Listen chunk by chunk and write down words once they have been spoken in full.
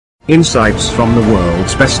Insights from the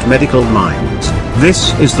world's best medical minds.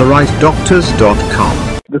 This is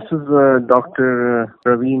TheRightDoctors.com. This is Dr.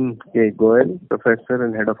 Pravin Goel, Professor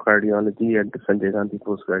and Head of Cardiology at the Sanjay Gandhi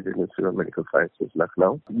Postgraduate Institute of Medical Sciences,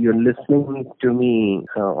 Lucknow. You're listening to me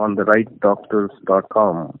on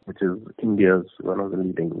TheRightDoctors.com, which is India's one of the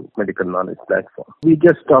leading medical knowledge platforms. We're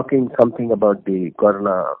just talking something about the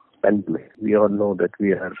corona pandemic. We all know that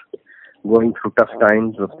we are going through tough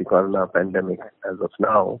times of the corona pandemic as of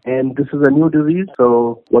now. And this is a new disease,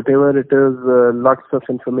 so whatever it is, lots of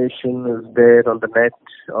information is there on the net,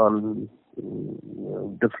 on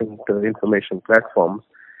different information platforms.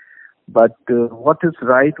 But what is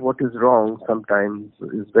right, what is wrong, sometimes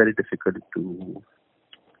is very difficult to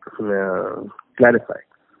clarify.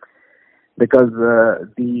 Because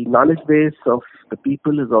the knowledge base of the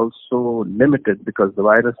people is also limited because the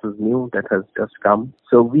virus is new, that has just come.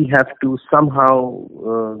 So we have to somehow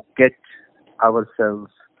get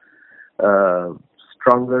ourselves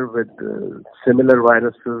stronger with similar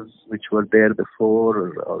viruses which were there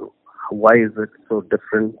before, or why is it so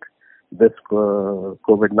different, this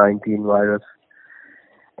COVID-19 virus,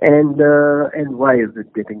 and why is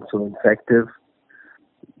it getting so effective.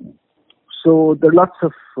 So there are lots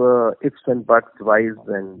of ifs and buts, whys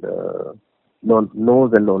and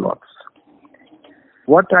no's and no-nots.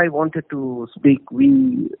 What I wanted to speak,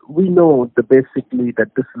 we know basically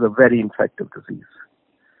that this is a very infective disease.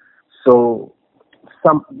 So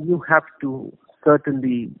you have to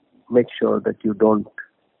certainly make sure that you don't,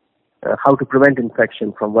 how to prevent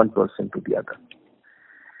infection from one person to the other.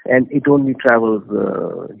 And it only travels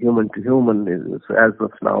human to human as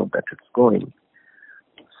of now that it's going.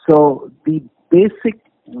 So the basic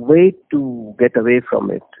way to get away from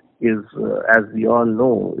it is, as we all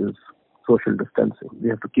know, is social distancing. We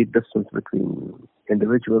have to keep distance between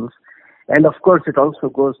individuals. And of course, it also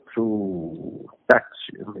goes through touch,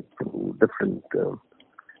 through different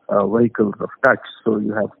vehicles of touch. So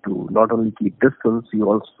you have to not only keep distance, you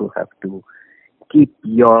also have to keep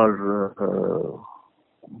your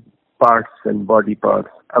parts and body parts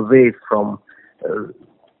away from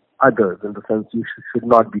others, in the sense you should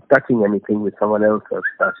not be touching anything which someone else has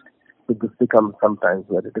touched. So this becomes sometimes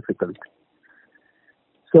very difficult.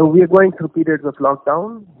 So we are going through periods of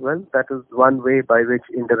lockdown. Well, that is one way by which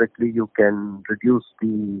indirectly you can reduce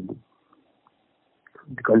the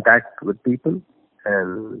contact with people.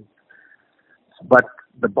 But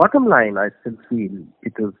the bottom line, I still feel,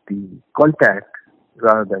 it is the contact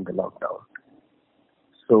rather than the lockdown.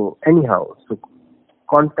 So anyhow,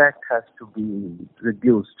 contact has to be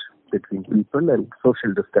reduced between people, and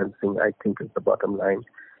social distancing, I think, is the bottom line.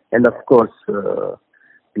 And of course, the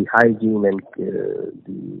hygiene and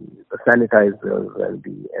the sanitizers and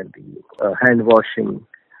the hand washing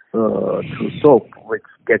through soap, which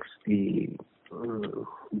gets the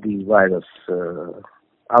virus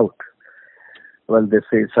out. Well, they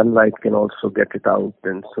say sunlight can also get it out,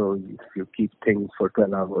 and so if you keep things for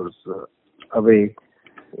 12 hours away,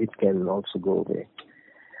 it can also go away.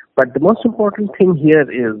 But the most important thing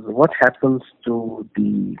here is what happens to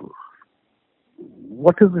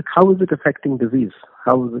how is it affecting disease?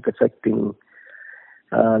 How is it affecting,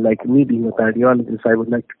 like me being a cardiologist, I would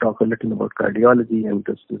like to talk a little about cardiology and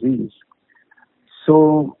this disease.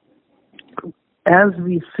 So as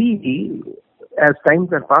we see, as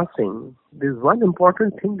times are passing, there's one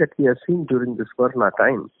important thing that we have seen during this corona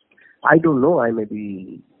times. I don't know, I may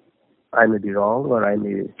be wrong, or I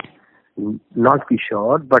may not be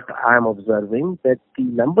sure, but I am observing that the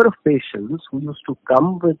number of patients who used to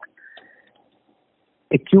come with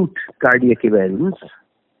acute cardiac events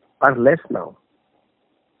are less now.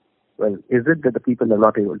 Well, is it that the people are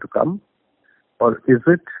not able to come, or is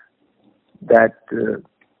it that the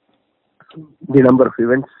number of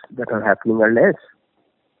events that are happening are less?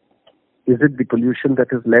 Is it the pollution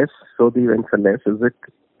that is less, so the events are less? Is it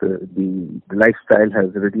the lifestyle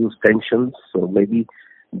has reduced tensions, so maybe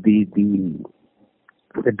the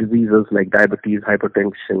diseases like diabetes,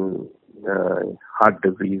 hypertension, heart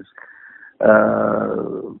disease,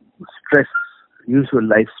 stress, usual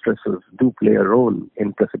life stresses do play a role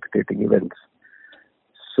in precipitating events.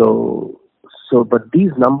 But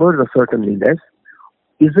these numbers are certainly less.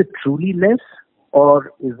 Is it truly less,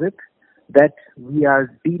 or is it that we are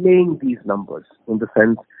delaying these numbers, in the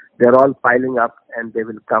sense they're all piling up and they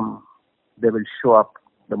will show up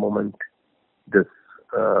the moment this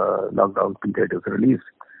lockdown period is released?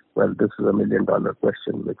 Well, this is $1 million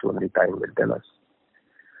question which only time will tell us.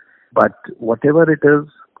 But whatever it is,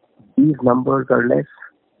 these numbers are less.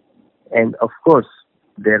 And of course,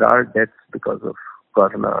 there are deaths because of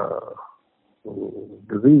corona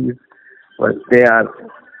disease. Well, they are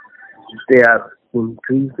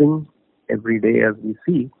increasing every day as we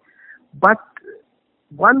see. But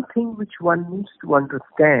one thing which one needs to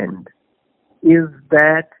understand is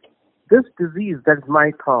that this disease, that's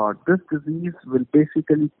my thought, this disease will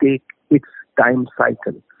basically take its time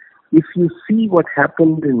cycle. If you see what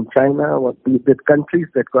happened in China, what the countries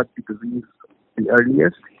that got the disease the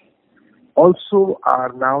earliest also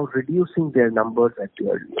are now reducing their numbers at the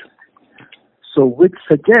earliest. So which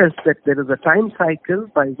suggests that there is a time cycle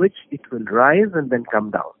by which it will rise and then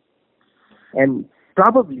come down. And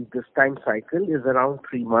probably this time cycle is around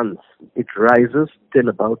 3 months. It rises till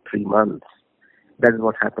about 3 months. That is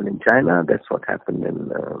what happened in China. That's what happened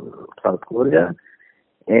in South Korea.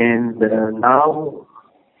 And now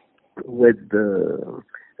with the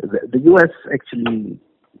U.S. actually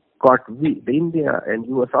the India and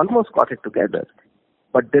U.S. almost got it together.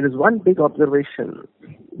 But there is one big observation.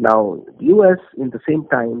 Now, the U.S. in the same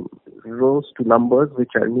time rose to numbers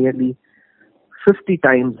which are nearly 50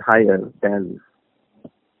 times higher than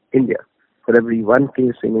India. For every one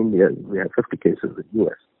case in India, we have 50 cases in the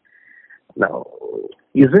U.S. Now,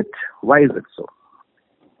 why is it so?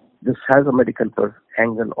 This has a medical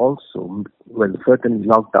angle also. Well, certainly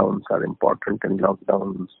lockdowns are important, and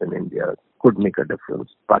lockdowns in India could make a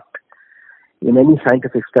difference. But in any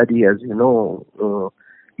scientific study, as you know,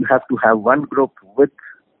 you have to have one group with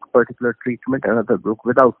particular treatment, another group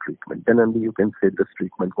without treatment. Then only you can say this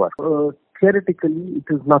treatment works. Theoretically,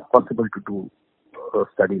 it is not possible to do a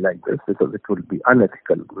study like this because it would be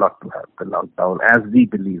unethical not to have the lockdown as we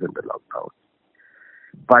believe in the lockdown.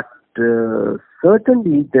 But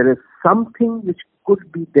certainly there is something which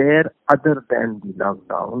could be there other than the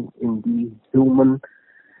lockdown in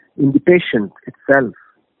the patient itself.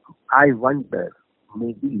 I wonder,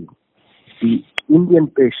 maybe the Indian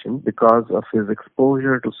patient, because of his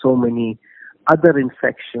exposure to so many other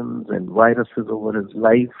infections and viruses over his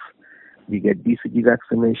life, we get BCG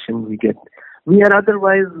vaccination, we are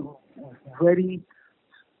otherwise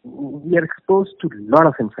we are exposed to a lot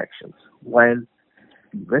of infections, while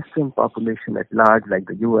the Western population at large, like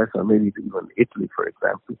the US or maybe even Italy, for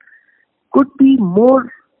example, could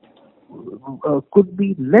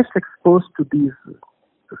be less exposed to these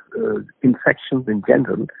infections in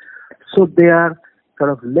general. So they are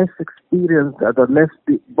sort of less experienced,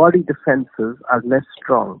 the body defenses are less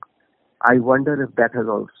strong. I wonder if that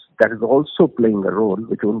is also playing a role,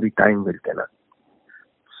 which only time will tell us.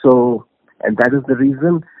 So, and that is the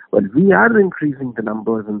reason, we are increasing the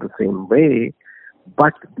numbers in the same way,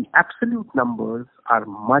 but the absolute numbers are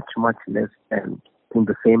much, much less than in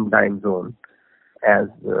the same time zone as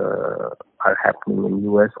are happening in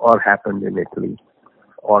US or happened in Italy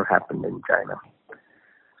or happened in China.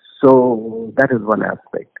 So that is one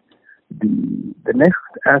aspect. The next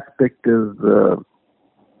aspect is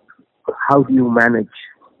how do you manage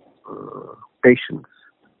patients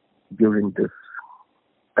during this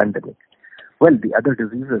pandemic? Well, the other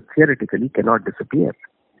diseases theoretically cannot disappear.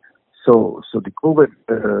 So the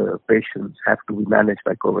COVID patients have to be managed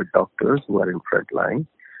by COVID doctors who are in front line,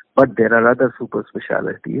 but there are other super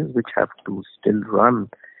specialties which have to still run.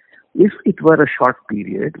 If it were a short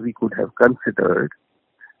period, we could have considered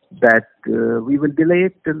that we will delay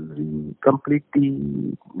it till we complete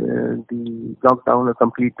the lockdown or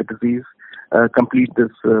complete the disease, complete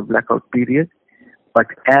this blackout period. But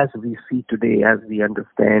as we see today, as we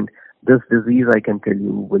understand, this disease, I can tell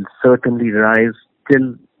you, will certainly rise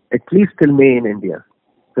at least till May in India,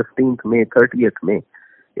 15th May, 30th May.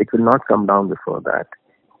 It will not come down before that.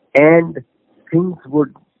 And things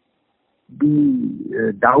would be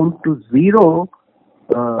down to zero.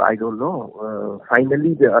 I don't know.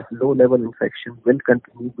 Finally, the low-level infection will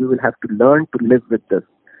continue. We will have to learn to live with this.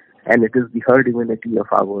 And it is the herd immunity of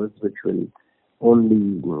ours which will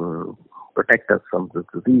only protect us from this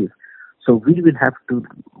disease. So we will have to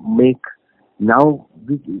make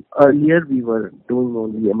earlier we were doing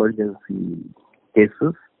only emergency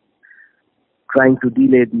cases, trying to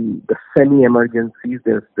delay the semi-emergencies.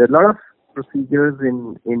 There are a lot of procedures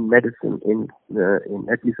in medicine, in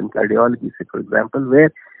at least in cardiology, say, for example,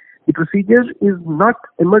 where the procedure is not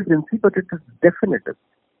emergency, but it is definitive.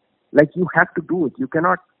 Like you have to do it. You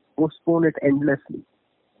cannot postpone it endlessly.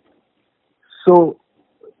 So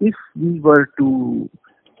if we were to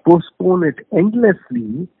postpone it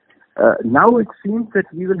endlessly, now it seems that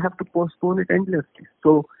we will have to postpone it endlessly,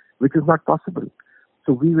 so which is not possible.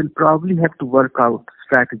 So we will probably have to work out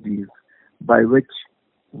strategies by which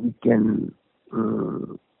we can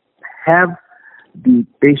have the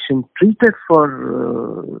patient treated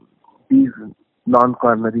for these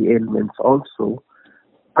non-coronary ailments also,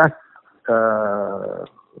 plus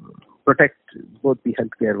protect both the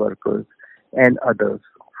healthcare workers and others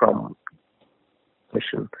from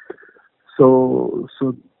transmission. So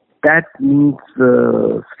that needs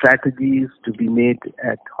strategies to be made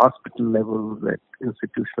at hospital levels, at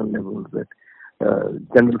institutional levels, at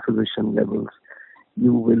general physician levels.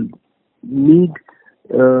 You will need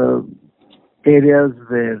areas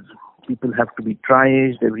where people have to be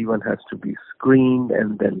triaged, everyone has to be screened,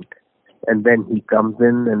 and then he comes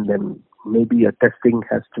in, and then maybe a testing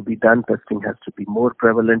has to be done. Testing has to be more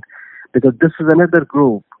prevalent, because this is another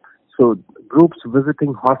group. So groups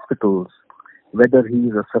visiting hospitals, whether he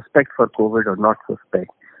is a suspect for COVID or not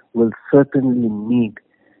suspect, will certainly need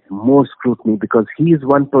more scrutiny, because he is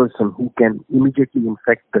one person who can immediately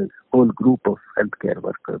infect the whole group of healthcare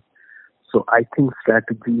workers. So I think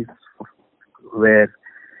strategies where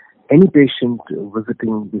any patient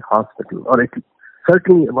visiting the hospital, or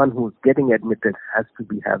certainly one who is getting admitted, has to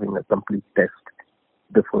be having a complete test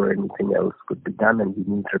before anything else could be done, and we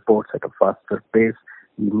need reports at a faster pace.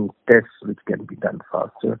 We need tests which can be done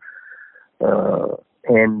faster.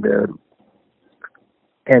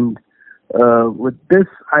 With this,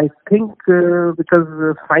 I think,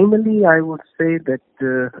 because finally I would say that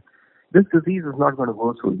this disease is not going to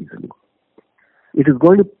go so easily. It is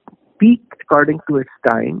going to peak according to its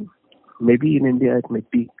time. Maybe in India it may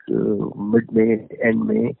peak mid-May, end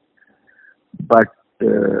May, but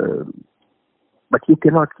you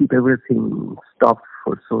cannot keep everything stopped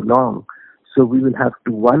for so long. So we will have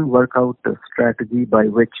to, work out a strategy by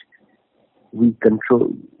which we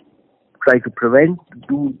try to prevent,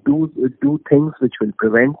 do things which will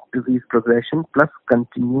prevent disease progression, plus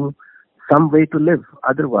continue some way to live.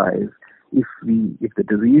 Otherwise, if the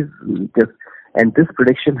disease and this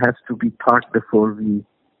prediction has to be thought before we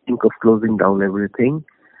think of closing down everything,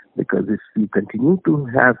 because if we continue to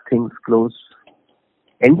have things closed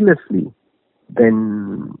endlessly,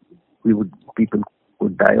 then people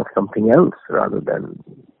would die of something else rather than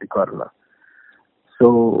the corona.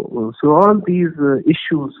 So all these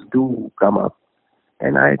issues do come up,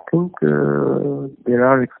 and I think there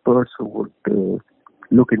are experts who would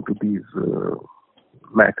look into these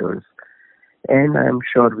matters, and I am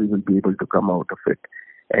sure we will be able to come out of it.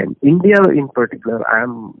 And India in particular, I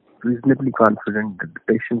am reasonably confident that the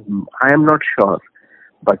patients, I am not sure,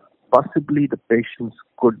 but possibly the patients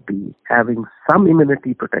could be having some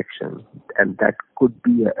immunity protection, and that could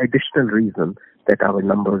be an additional reason that our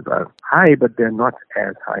numbers are high, but they're not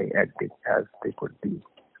as high as they could be,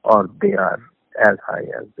 or they are as high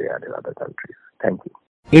as they are in other countries. Thank you.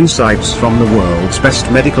 Insights from the world's best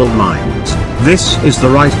medical minds. This is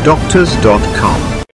TheRightDoctors.com.